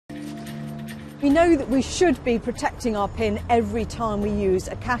We know that we should be protecting our PIN every time we use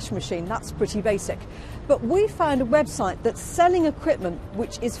a cash machine. That's pretty basic. But we found a website that's selling equipment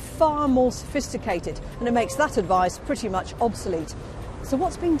which is far more sophisticated, and it makes that advice pretty much obsolete. So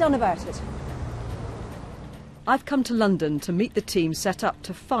what's being done about it? I've come to London to meet the team set up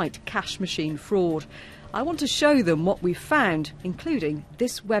to fight cash machine fraud. I want to show them what we've found, including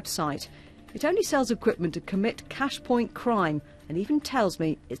this website. It only sells equipment to commit cash point crime, and even tells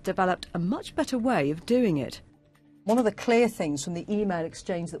me it's developed a much better way of doing it. One of the clear things from the email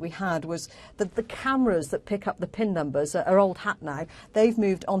exchange that we had was that the cameras that pick up the PIN numbers are old hat now. They've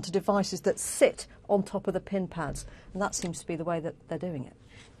moved onto devices that sit on top of the PIN pads, and that seems to be the way that they're doing it.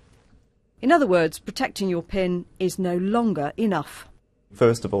 In other words, protecting your PIN is no longer enough.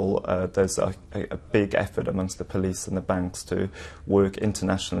 First of all, there's a big effort amongst the police and the banks to work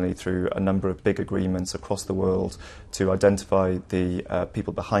internationally through a number of big agreements across the world to identify the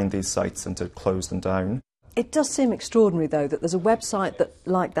people behind these sites and to close them down. It does seem extraordinary, though, that there's a website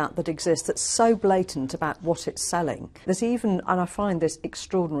like that exists that's so blatant about what it's selling. There's even, and I find this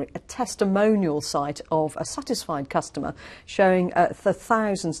extraordinary, a testimonial site of a satisfied customer showing the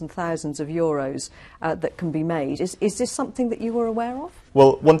thousands and thousands of euros that can be made. Is this something that you were aware of?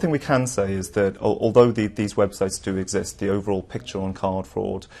 Well, one thing we can say is that although these websites do exist, the overall picture on card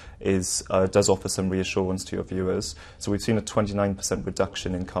fraud does offer some reassurance to your viewers. So we've seen a 29%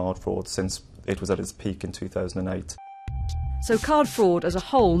 reduction in card fraud since it was at its peak in 2008. So card fraud as a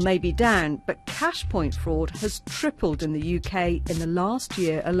whole may be down, but cash point fraud has tripled in the UK in the last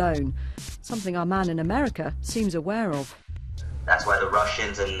year alone, something our man in America seems aware of. That's why the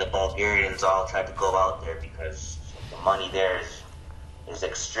Russians and the Bulgarians all tried to go out there, because the money there is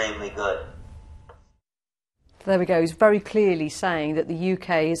extremely good. There we go. He's very clearly saying that the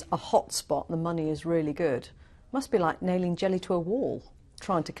UK is a hot spot and the money is really good. Must be like nailing jelly to a wall,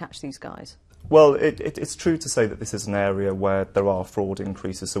 trying to catch these guys. Well, it's true to say that this is an area where there are fraud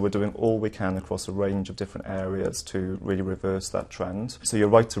increases, so we're doing all we can across a range of different areas to really reverse that trend. So you're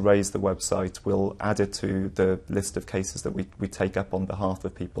right to raise the website. We'll add it to the list of cases that we take up on behalf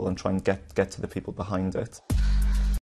of people and try and get to the people behind it.